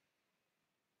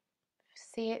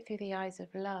 See it through the eyes of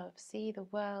love. See the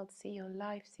world, see your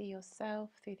life, see yourself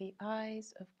through the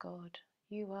eyes of God.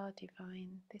 You are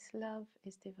divine. This love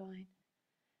is divine.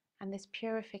 And this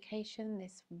purification,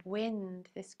 this wind,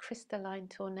 this crystalline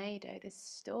tornado, this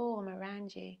storm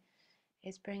around you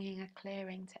is bringing a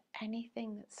clearing to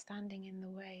anything that's standing in the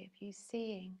way of you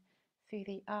seeing through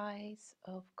the eyes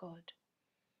of God.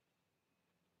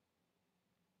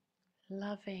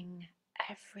 Loving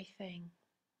everything.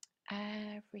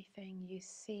 Everything you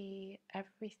see,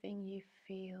 everything you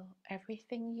feel,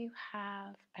 everything you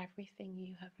have, everything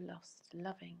you have lost,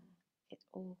 loving it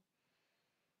all.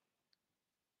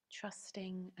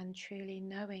 Trusting and truly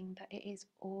knowing that it is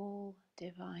all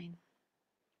divine.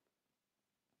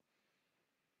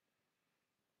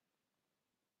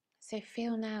 So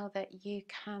feel now that you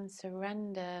can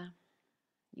surrender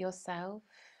yourself,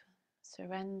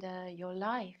 surrender your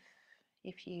life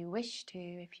if you wish to,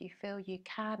 if you feel you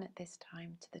can at this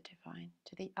time, to the divine,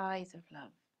 to the eyes of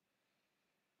love.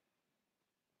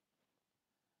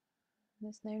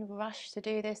 There's no rush to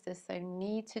do this, there's no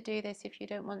need to do this if you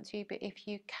don't want to, but if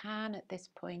you can at this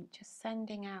point, just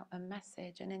sending out a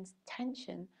message, an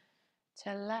intention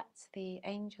to let the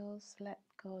angels, let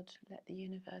God, let the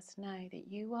universe know that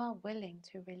you are willing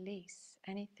to release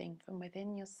anything from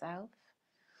within yourself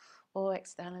or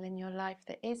external in your life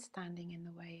that is standing in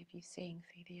the way of you seeing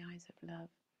through the eyes of love,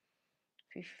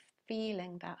 through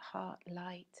feeling that heart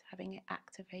light, having it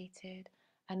activated,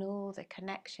 and all the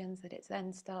connections that it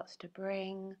then starts to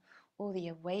bring, all the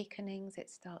awakenings it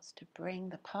starts to bring,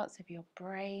 the parts of your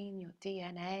brain, your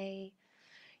DNA,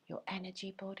 your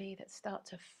energy body that start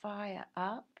to fire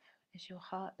up as your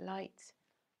heart light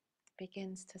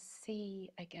begins to see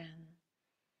again.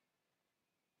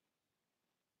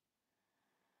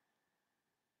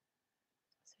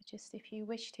 So just if you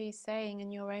wish to, saying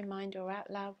in your own mind or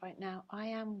out loud right now, I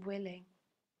am willing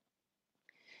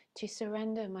to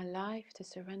surrender my life, to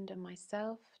surrender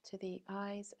myself to the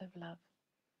eyes of love.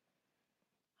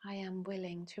 I am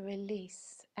willing to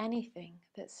release anything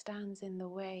that stands in the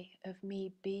way of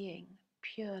me being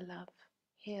pure love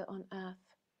here on earth,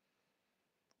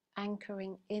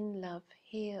 anchoring in love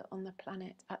here on the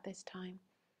planet at this time.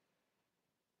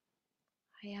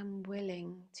 I am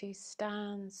willing to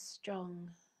stand strong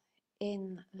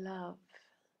in love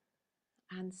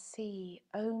and see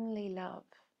only love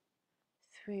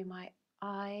through my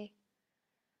eye,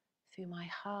 through my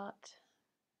heart,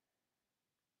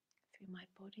 through my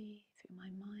body, through my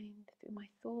mind, through my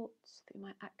thoughts, through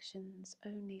my actions,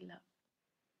 only love.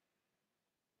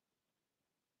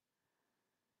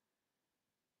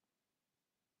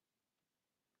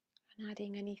 And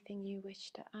adding anything you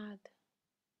wish to add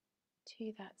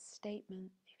to that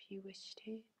statement if you wish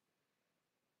to.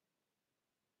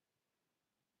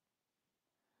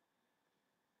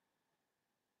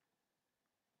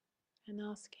 And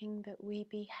asking that we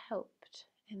be helped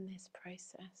in this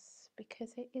process,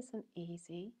 because it isn't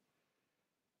easy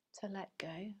to let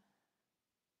go.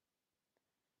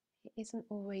 It isn't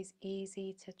always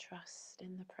easy to trust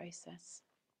in the process.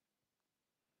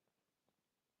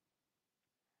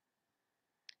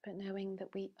 But knowing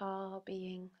that we are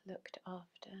being looked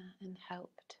after and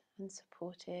helped and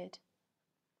supported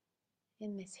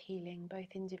in this healing,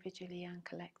 both individually and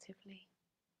collectively.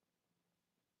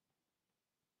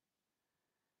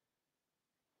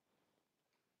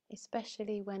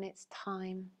 Especially when it's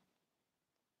time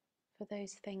for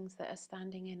those things that are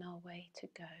standing in our way to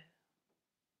go.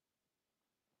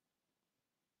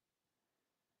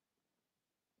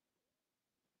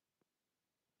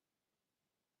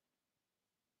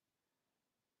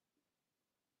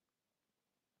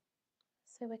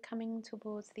 So we're coming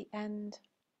towards the end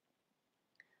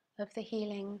of the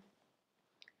healing.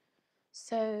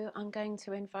 So I'm going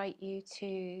to invite you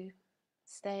to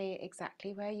stay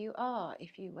exactly where you are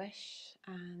if you wish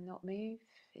and not move.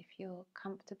 If you're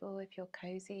comfortable, if you're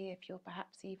cozy, if you're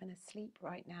perhaps even asleep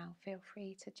right now, feel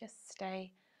free to just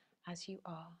stay as you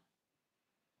are.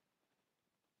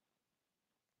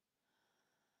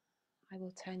 I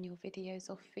will turn your videos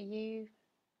off for you,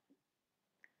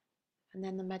 and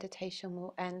then the meditation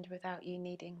will end without you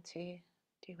needing to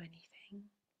do anything.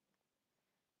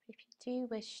 If you do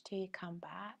wish to come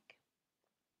back,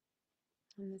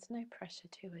 and there's no pressure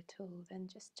to at all, then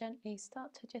just gently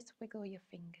start to just wiggle your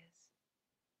fingers.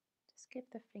 Just give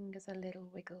the fingers a little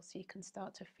wiggle so you can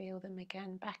start to feel them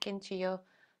again back into your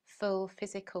full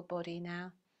physical body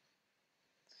now.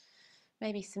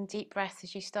 Maybe some deep breaths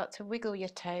as you start to wiggle your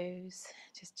toes.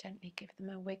 Just gently give them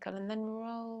a wiggle and then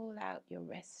roll out your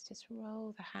wrists. Just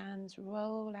roll the hands,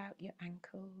 roll out your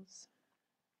ankles.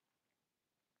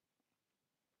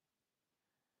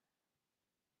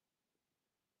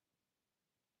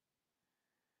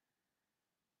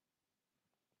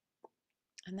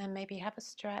 And then maybe have a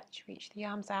stretch, reach the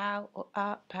arms out or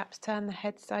up, perhaps turn the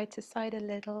head side to side a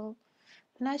little.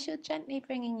 And as you're gently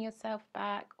bringing yourself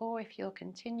back, or if you're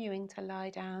continuing to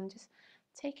lie down, just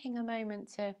taking a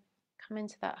moment to come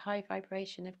into that high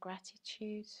vibration of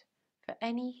gratitude for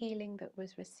any healing that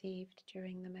was received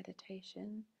during the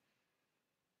meditation.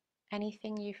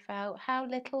 Anything you felt, how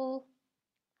little,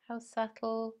 how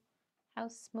subtle, how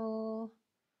small,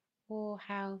 or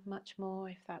how much more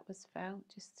if that was felt,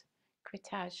 just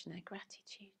kritajna,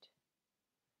 gratitude.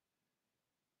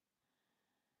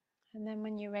 And then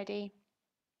when you're ready,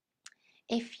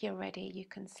 if you're ready, you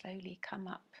can slowly come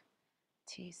up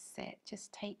to sit.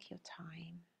 Just take your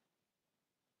time.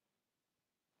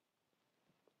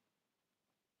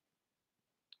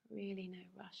 Really no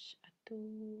rush at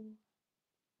all.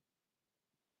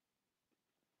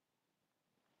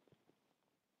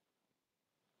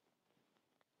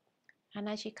 And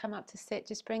as you come up to sit,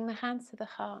 just bring the hands to the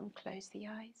heart and close the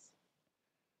eyes.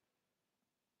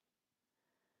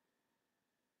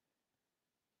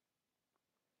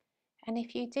 And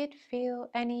if you did feel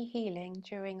any healing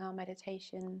during our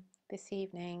meditation this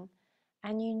evening,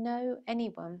 and you know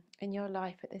anyone in your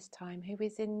life at this time who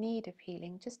is in need of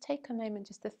healing, just take a moment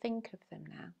just to think of them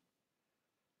now.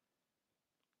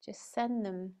 Just send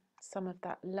them some of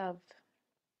that love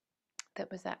that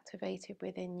was activated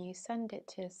within you. Send it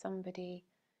to somebody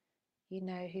you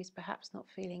know who's perhaps not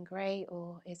feeling great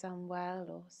or is unwell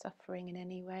or suffering in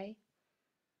any way.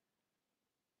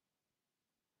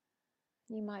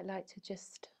 You might like to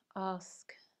just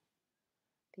ask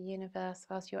the universe,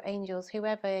 ask your angels,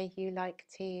 whoever you like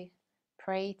to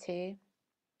pray to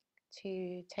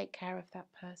take care of that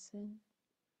person,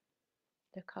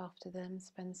 look after them,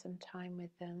 spend some time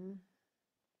with them,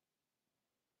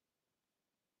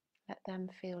 let them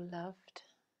feel loved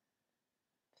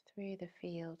through the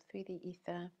field, through the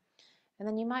ether. And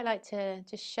then you might like to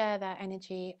just share that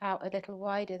energy out a little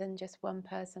wider than just one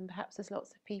person. Perhaps there's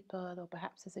lots of people, or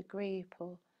perhaps there's a group,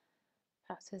 or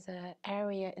perhaps there's an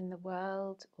area in the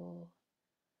world, or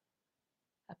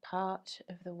a part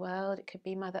of the world. It could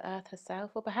be Mother Earth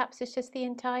herself, or perhaps it's just the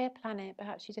entire planet.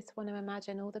 Perhaps you just want to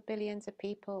imagine all the billions of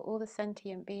people, all the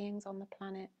sentient beings on the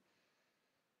planet,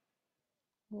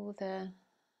 all the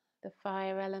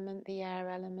fire element, the air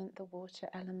element, the water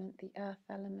element, the earth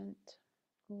element,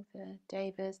 all the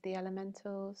devas, the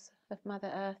elementals of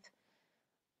Mother Earth,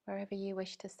 wherever you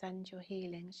wish to send your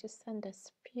healings. Just send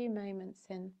us a few moments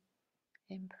in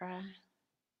prayer.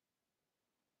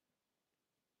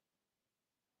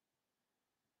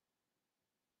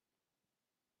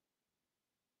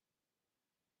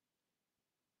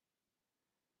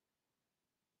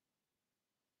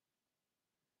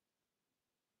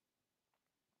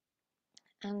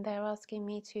 And they're asking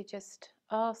me to just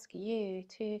ask you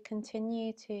to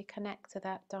continue to connect to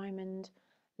that diamond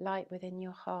light within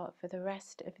your heart for the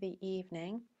rest of the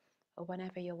evening, or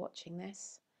whenever you're watching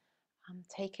this.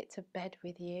 Take it to bed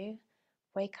with you.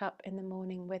 Wake up in the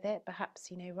morning with it.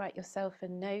 Perhaps, write yourself a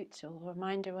note or a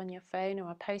reminder on your phone, or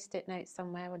a post-it note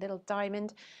somewhere, or a little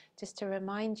diamond, just to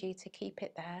remind you to keep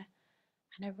it there.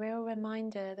 And a real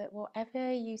reminder that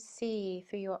whatever you see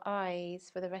through your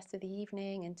eyes for the rest of the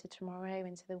evening, into tomorrow,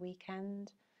 into the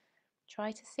weekend,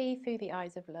 try to see through the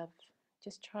eyes of love.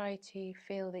 Just try to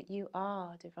feel that you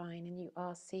are divine and you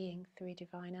are seeing through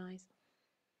divine eyes.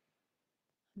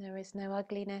 There is no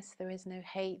ugliness, there is no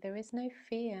hate, there is no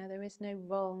fear, there is no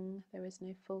wrong, there is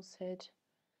no falsehood.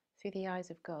 Through the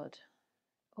eyes of God,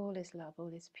 all is love,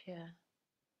 all is pure.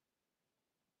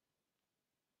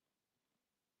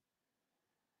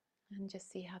 And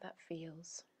just see how that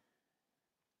feels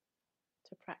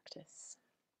to practice.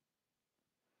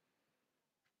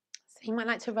 So you might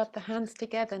like to rub the hands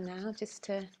together now, just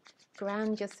to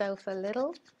ground yourself a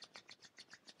little,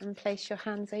 and place your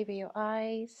hands over your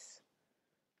eyes.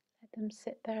 Let them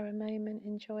sit there a moment,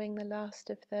 enjoying the last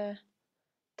of the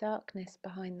darkness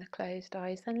behind the closed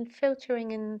eyes, then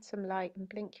filtering in some light, and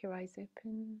blink your eyes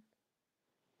open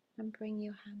and bring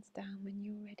your hands down when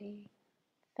you're ready.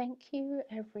 Thank you,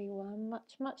 everyone.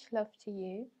 Much, much love to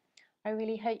you. I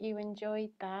really hope you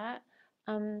enjoyed that.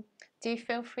 Do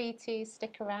feel free to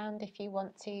stick around if you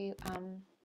want to